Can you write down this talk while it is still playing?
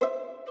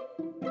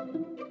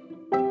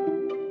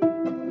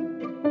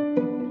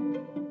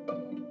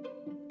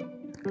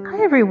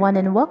Hi everyone,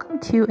 and welcome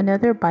to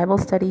another Bible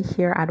study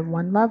here at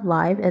One Love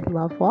Live at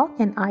Love Walk,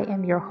 and I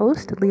am your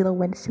host, Leela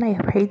Winston.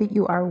 I pray that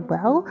you are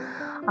well.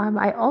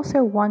 I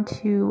also want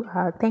to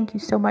thank you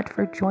so much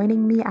for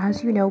joining me.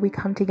 As you know, we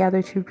come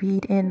together to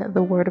read in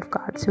the Word of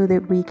God so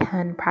that we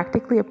can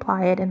practically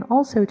apply it and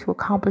also to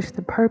accomplish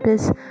the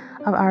purpose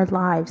of our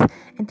lives.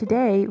 And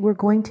today we're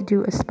going to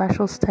do a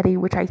special study,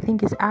 which I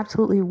think is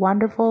absolutely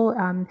wonderful.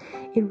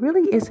 It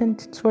really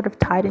isn't sort of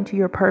tied into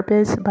your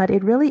purpose, but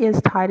it really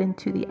is tied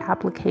into the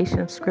application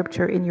of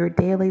Scripture in your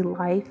daily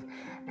life.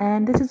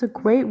 And this is a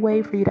great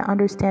way for you to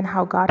understand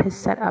how God has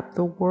set up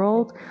the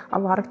world. A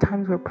lot of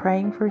times we're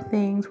praying for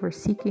things, we're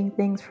seeking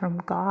things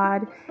from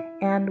God,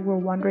 and we're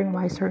wondering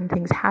why certain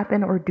things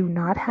happen or do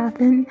not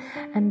happen.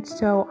 And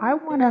so I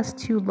want us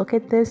to look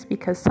at this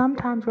because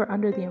sometimes we're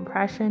under the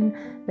impression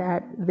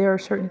that there are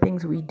certain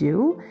things we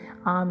do,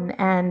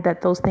 and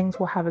that those things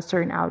will have a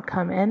certain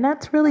outcome. And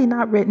that's really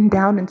not written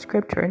down in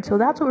Scripture. And so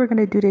that's what we're going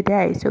to do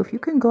today. So if you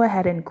can go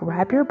ahead and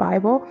grab your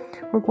Bible,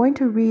 we're going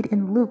to read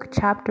in Luke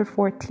chapter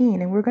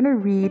 14, and we're going to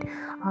read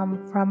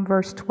from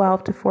verse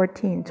 12 to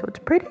 14. So it's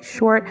pretty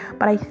short,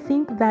 but I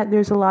think that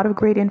there's a lot of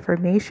great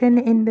information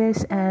in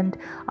this, and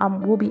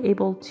we'll be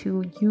able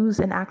to use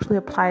and actually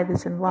apply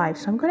this in life.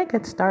 So I'm going to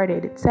get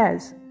started. It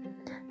says,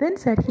 "Then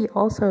said he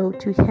also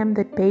to him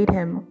that bade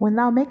him, When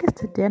thou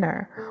makest a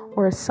dinner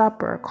or a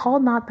supper, call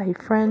not thy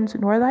friends,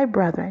 nor thy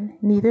brethren,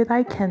 neither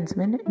thy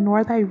kinsmen,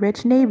 nor thy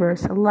rich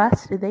neighbors,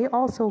 lest they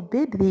also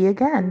bid thee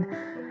again,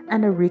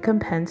 and a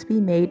recompense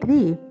be made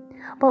thee.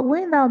 But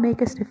when thou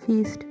makest a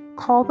feast,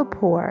 call the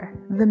poor,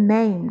 the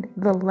maimed,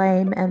 the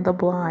lame, and the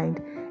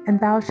blind, and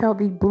thou shalt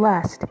be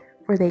blessed,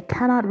 for they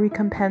cannot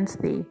recompense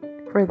thee,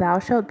 for thou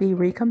shalt be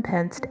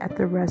recompensed at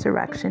the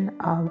resurrection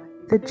of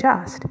the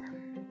just."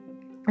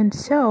 And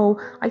so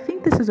I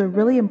think this is a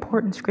really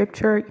important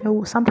scripture.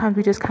 Sometimes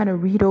we just kind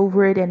of read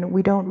over it and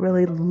we don't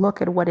really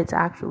look at what it's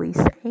actually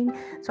saying.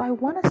 So I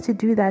want us to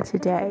do that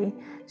today.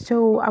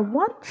 So I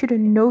want you to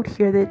note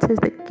here that it says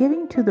that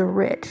giving to the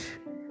rich,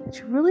 that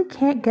you really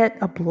can't get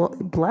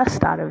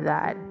blessed out of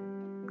that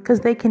because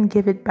they can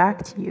give it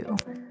back to you.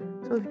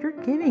 So if you're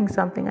giving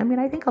something,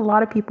 I think a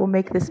lot of people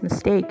make this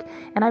mistake.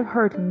 And I've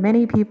heard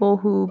many people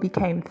who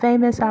became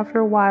famous after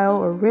a while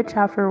or rich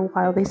after a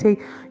while, they say,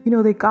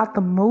 they got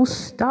the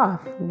most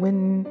stuff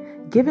when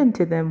given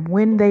to them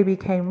when they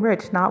became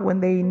rich, not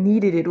when they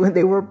needed it, when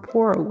they were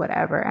poor or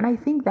whatever. And I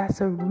think that's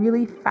a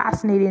really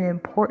fascinating and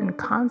important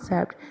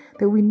concept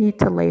that we need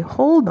to lay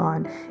hold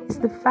on, is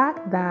the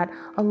fact that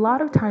a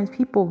lot of times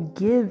people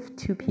give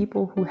to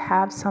people who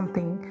have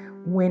something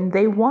when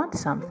they want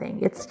something.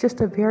 It's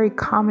just a very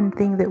common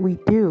thing that we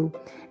do.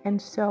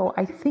 And so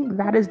I think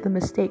that is the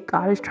mistake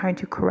God is trying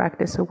to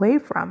correct us away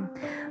from.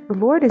 The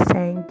Lord is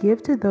saying,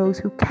 give to those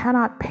who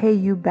cannot pay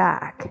you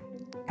back.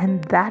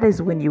 And that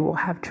is when you will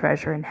have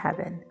treasure in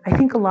heaven. I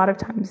think a lot of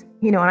times,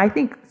 and I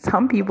think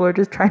some people are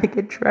just trying to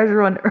get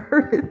treasure on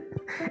earth.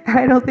 And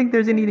I don't think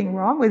there's anything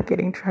wrong with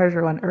getting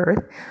treasure on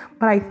earth.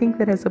 But I think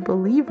that as a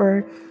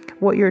believer,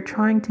 what you're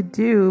trying to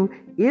do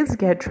is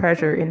get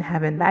treasure in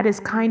heaven. That is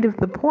kind of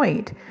the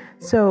point.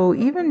 So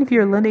even if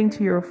you're lending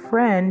to your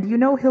friend,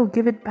 he'll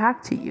give it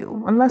back to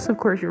you. Unless, of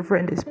course, your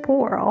friend is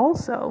poor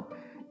also.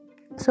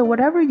 So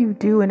whatever you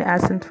do, in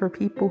essence, for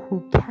people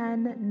who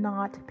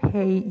cannot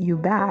pay you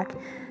back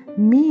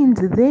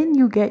means then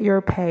you get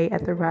your pay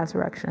at the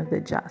resurrection of the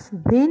just.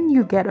 Then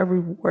you get a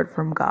reward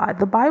from God.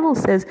 The Bible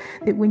says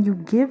that when you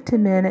give to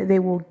men, they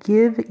will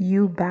give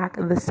you back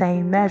the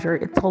same measure.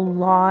 It's a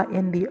law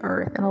in the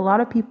earth. And a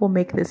lot of people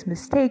make this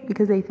mistake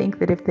because they think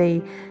that if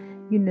they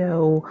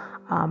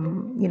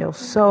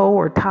sow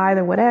or tithe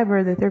or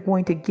whatever, that they're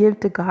going to give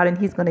to God and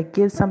he's going to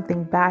give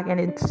something back. And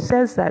it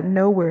says that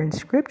nowhere in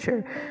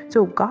Scripture.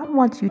 So God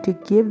wants you to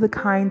give the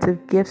kinds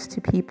of gifts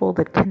to people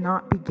that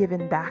cannot be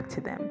given back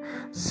to them.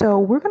 So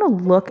we're going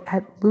to look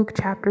at Luke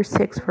chapter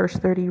 6, verse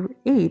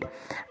 38.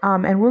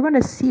 And we're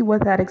going to see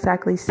what that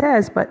exactly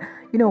says. But,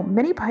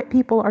 many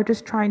people are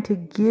just trying to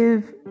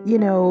give,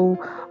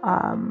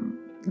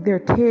 their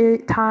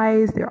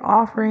tithes, their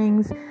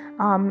offerings,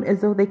 as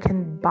though they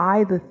can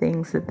buy the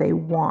things that they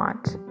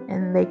want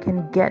and they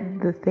can get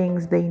the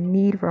things they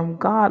need from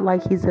God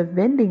like he's a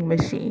vending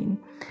machine.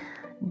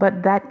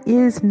 But that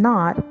is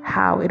not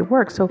how it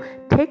works. So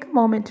take a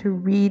moment to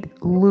read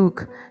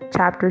Luke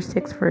chapter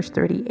 6, verse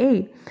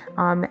 38.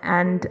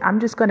 And I'm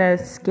just going to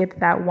skip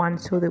that one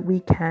so that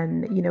we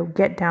can,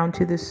 get down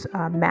to this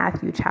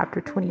Matthew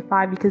chapter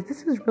 25, because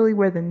this is really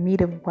where the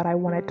meat of what I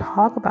want to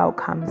talk about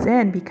comes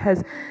in,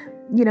 because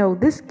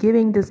this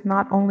giving does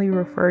not only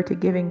refer to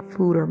giving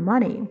food or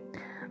money.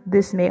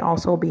 This may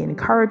also be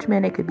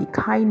encouragement. It could be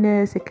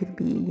kindness. It could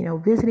be,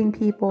 visiting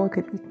people. It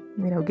could be,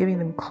 giving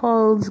them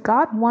clothes.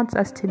 God wants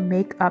us to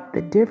make up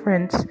the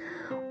difference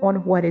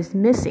on what is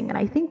missing. And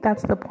I think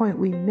that's the point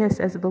we miss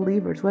as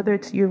believers, whether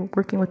it's you're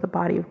working with the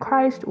body of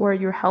Christ or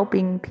you're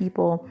helping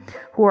people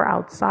who are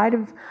outside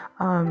of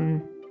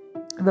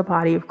the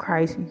body of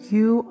Christ.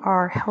 You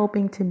are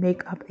helping to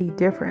make up a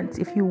difference.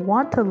 If you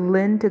want to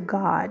lend to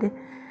God,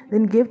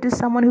 then give to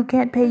someone who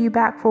can't pay you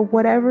back for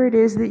whatever it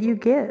is that you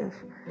give.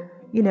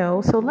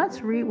 So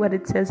let's read what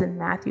it says in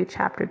Matthew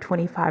chapter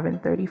 25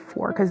 and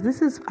 34, because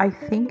this is, I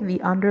think, the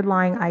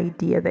underlying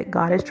idea that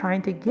God is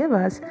trying to give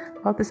us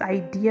about this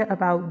idea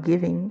about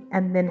giving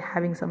and then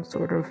having some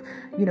sort of,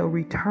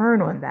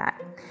 return on that.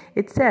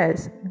 It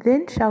says,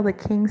 "Then shall the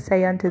king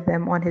say unto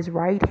them on his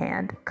right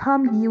hand,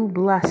 Come, you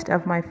blessed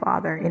of my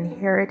Father,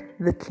 inherit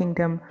the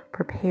kingdom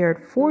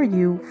prepared for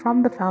you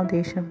from the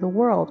foundation of the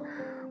world.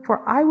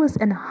 For I was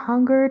an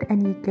hungered,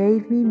 and you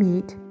gave me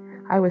meat.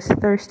 I was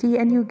thirsty,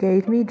 and you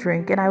gave me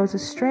drink, and I was a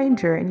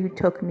stranger, and you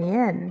took me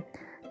in.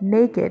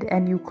 Naked,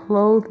 and you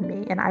clothed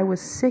me, and I was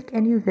sick,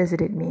 and you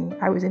visited me.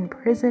 I was in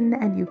prison,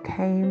 and you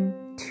came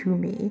to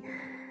me.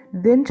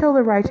 Then shall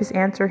the righteous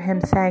answer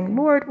him, saying,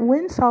 Lord,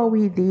 when saw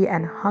we thee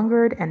and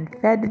hungered, and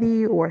fed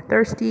thee, or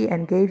thirsty,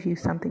 and gave you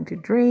something to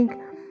drink?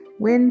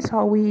 When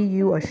saw we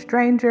you a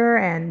stranger,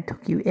 and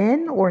took you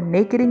in, or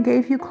naked, and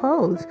gave you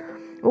clothes?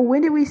 Or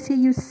when did we see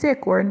you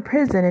sick, or in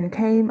prison, and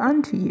came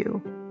unto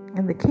you?'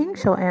 And the king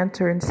shall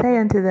answer and say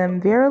unto them,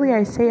 Verily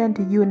I say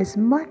unto you,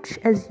 inasmuch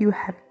as you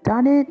have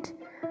done it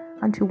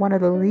unto one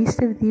of the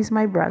least of these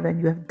my brethren,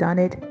 you have done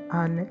it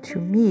unto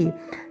me.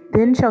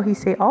 Then shall he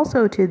say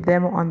also to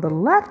them on the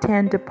left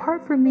hand,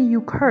 Depart from me, you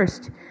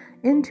cursed,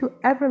 into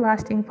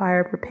everlasting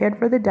fire prepared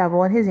for the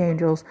devil and his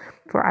angels.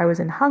 For I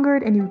was an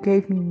hungered, and you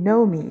gave me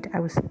no meat.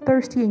 I was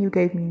thirsty, and you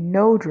gave me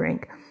no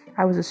drink.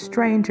 I was a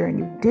stranger, and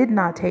you did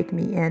not take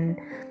me in.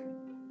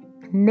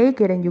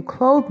 Naked, and you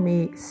clothed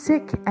me,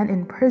 sick, and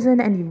in prison,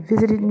 and you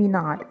visited me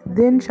not.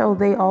 Then shall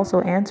they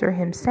also answer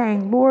him,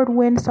 saying, Lord,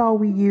 when saw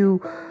we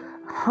you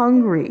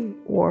hungry,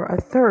 or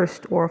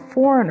athirst, or a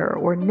foreigner,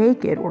 or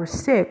naked, or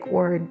sick,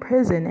 or in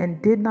prison,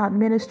 and did not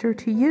minister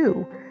to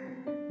you?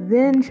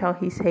 Then shall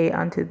he say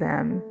unto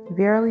them,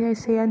 Verily I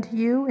say unto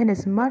you,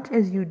 inasmuch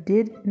as you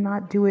did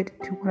not do it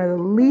to one of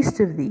the least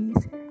of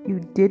these,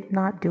 you did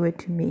not do it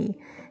to me.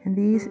 And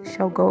these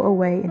shall go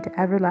away into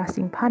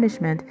everlasting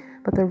punishment,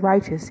 but the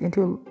righteous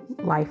into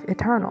life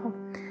eternal."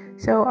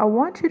 So I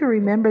want you to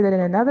remember that in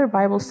another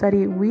Bible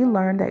study, we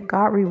learned that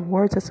God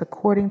rewards us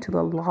according to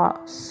the law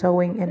of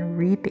sowing and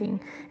reaping.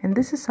 And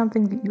this is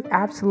something that you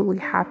absolutely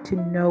have to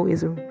know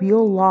is a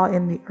real law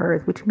in the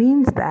earth, which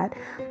means that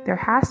there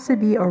has to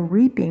be a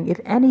reaping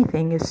if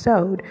anything is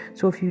sowed.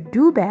 So if you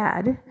do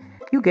bad,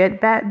 you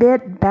get bad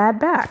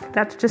back.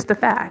 That's just a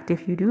fact.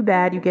 If you do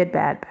bad, you get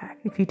bad back.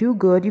 If you do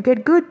good, you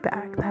get good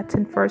back. That's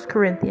in 1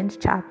 Corinthians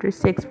chapter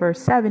 6,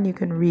 verse 7. You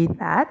can read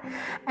that.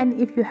 And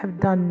if you have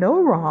done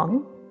no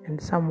wrong, and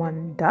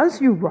someone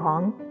does you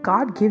wrong,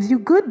 God gives you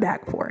good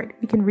back for it.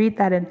 We can read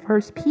that in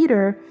 1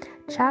 Peter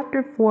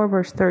chapter 4,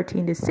 verse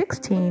 13 to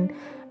 16.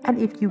 And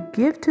if you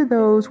give to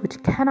those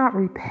which cannot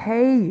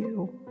repay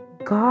you,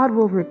 God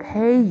will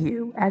repay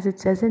you, as it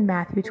says in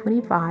Matthew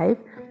 25,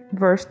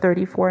 verse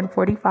 34 and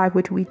 45,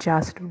 which we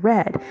just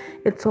read.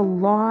 It's a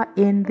law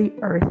in the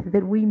earth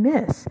that we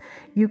miss.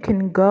 You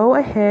can go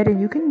ahead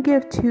and you can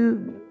give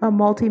to a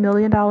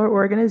multi-million-dollar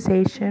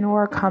organization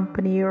or a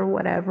company or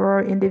whatever,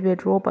 or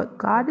individual, but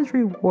God is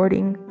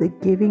rewarding the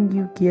giving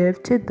you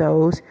give to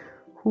those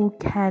who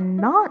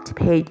cannot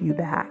pay you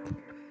back.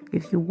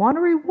 If you want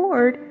a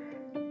reward,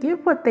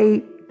 give what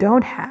they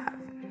don't have.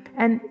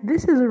 And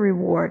this is a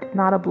reward,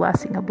 not a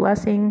blessing. A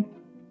blessing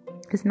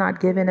is not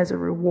given as a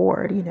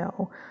reward,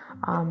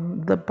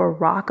 The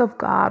barak of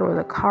God or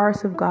the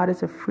charis of God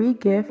is a free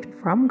gift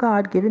from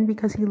God given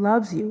because he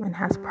loves you and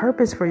has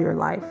purpose for your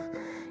life,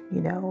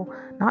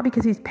 not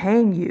because he's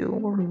paying you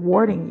or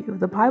rewarding you.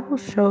 The Bible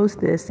shows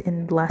this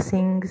in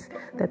blessings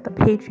that the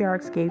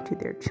patriarchs gave to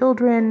their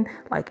children,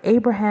 like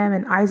Abraham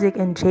and Isaac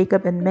and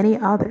Jacob and many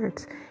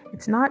others.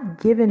 It's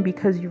not given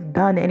because you've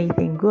done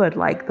anything good.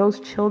 Like those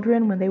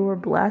children, when they were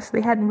blessed,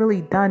 they hadn't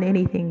really done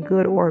anything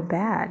good or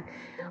bad.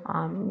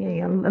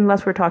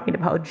 Unless we're talking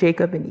about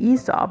Jacob and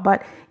Esau.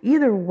 But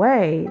either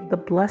way, the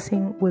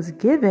blessing was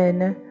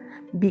given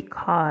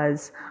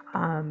because,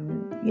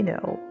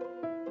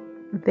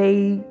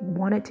 they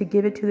wanted to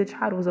give it to the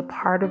child. It was a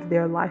part of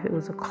their life. It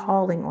was a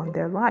calling on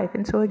their life.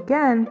 And so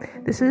again,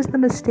 this is the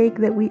mistake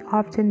that we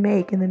often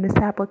make in the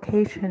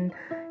misapplication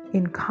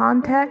in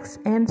context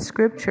and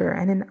scripture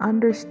and in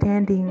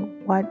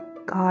understanding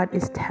what God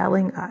is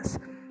telling us.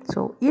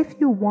 So if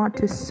you want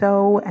to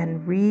sow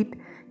and reap,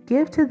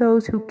 give to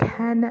those who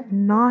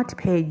cannot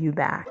pay you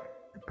back: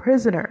 the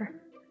prisoner,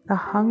 the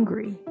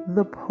hungry,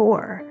 the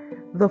poor,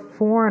 the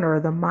foreigner,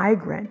 the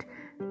migrant.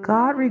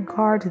 God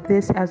regards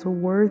this as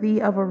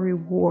worthy of a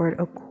reward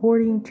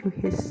according to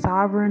his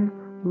sovereign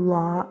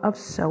law of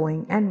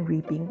sowing and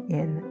reaping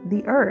in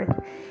the earth.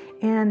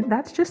 And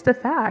that's just a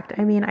fact.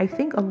 I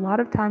think a lot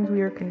of times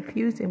we are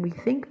confused and we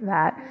think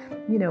that,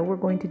 we're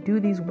going to do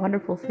these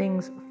wonderful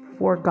things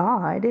for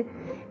God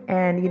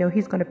and,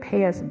 he's going to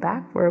pay us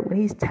back for it, when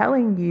he's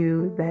telling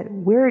you that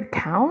where it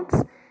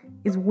counts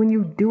is when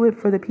you do it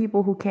for the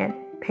people who can't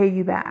pay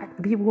you back,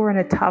 the people who are in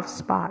a tough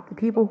spot, the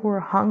people who are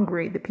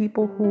hungry, the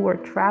people who are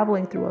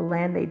traveling through a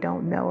land they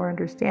don't know or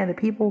understand, the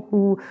people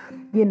who,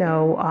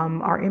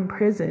 are in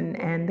prison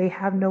and they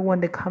have no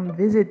one to come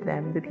visit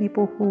them, the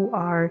people who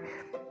are,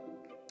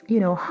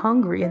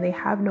 hungry and they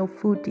have no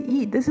food to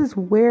eat. This is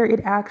where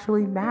it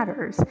actually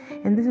matters.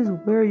 And this is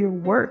where your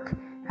work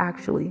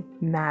actually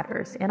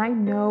matters. And I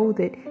know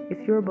that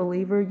if you're a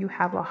believer, you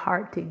have a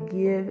heart to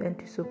give and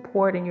to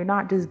support, and you're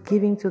not just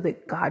giving so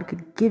that God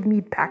could give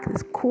me back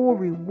this cool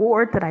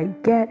reward that I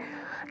get.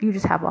 You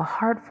just have a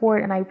heart for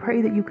it. And I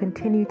pray that you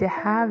continue to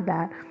have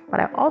that.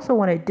 But I also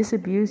want to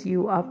disabuse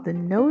you of the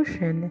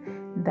notion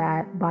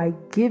that by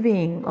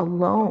giving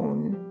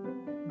alone,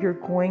 you're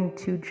going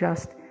to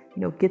just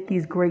get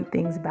these great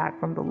things back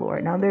from the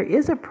Lord. Now, there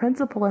is a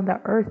principle in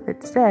the earth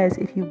that says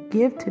if you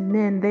give to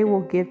men, they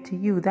will give to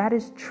you. That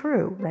is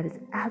true. That is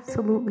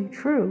absolutely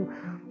true.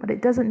 But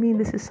it doesn't mean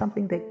this is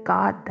something that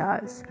God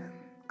does.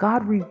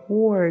 God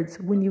rewards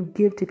when you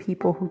give to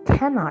people who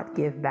cannot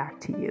give back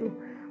to you.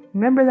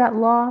 Remember that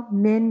law,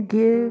 men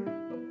give.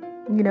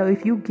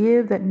 If you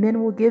give, that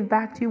men will give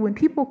back to you. When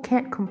people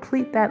can't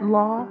complete that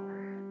law,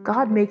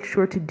 God makes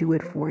sure to do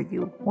it for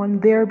you on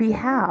their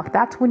behalf.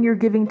 That's when you're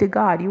giving to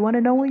God. You want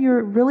to know when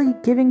you're really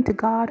giving to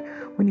God?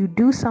 When you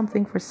do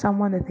something for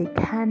someone that they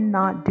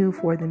cannot do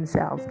for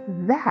themselves.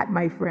 That,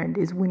 my friend,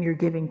 is when you're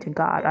giving to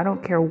God. I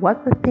don't care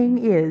what the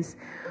thing is.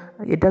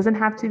 It doesn't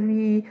have to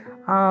be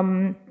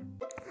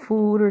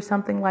food or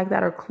something like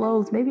that, or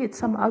clothes. Maybe it's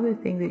some other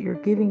thing that you're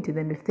giving to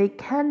them. If they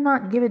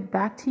cannot give it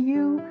back to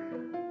you,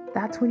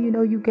 that's when you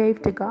know you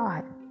gave to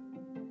God.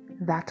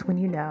 That's when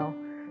you know.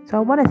 So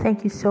I want to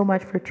thank you so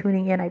much for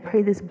tuning in. I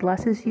pray this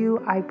blesses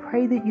you. I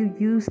pray that you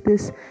use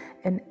this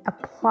and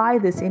apply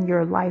this in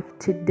your life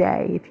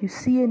today. If you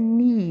see a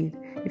need,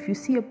 if you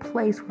see a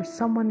place where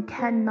someone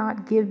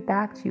cannot give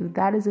back to you,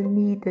 that is a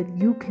need that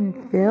you can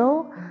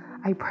fill.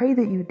 I pray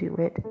that you do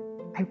it.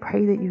 I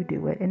pray that you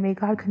do it. And may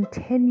God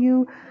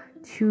continue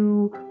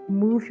to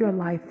move your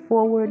life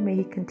forward. May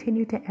He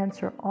continue to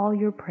answer all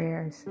your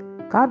prayers.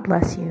 God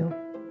bless you.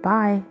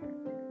 Bye.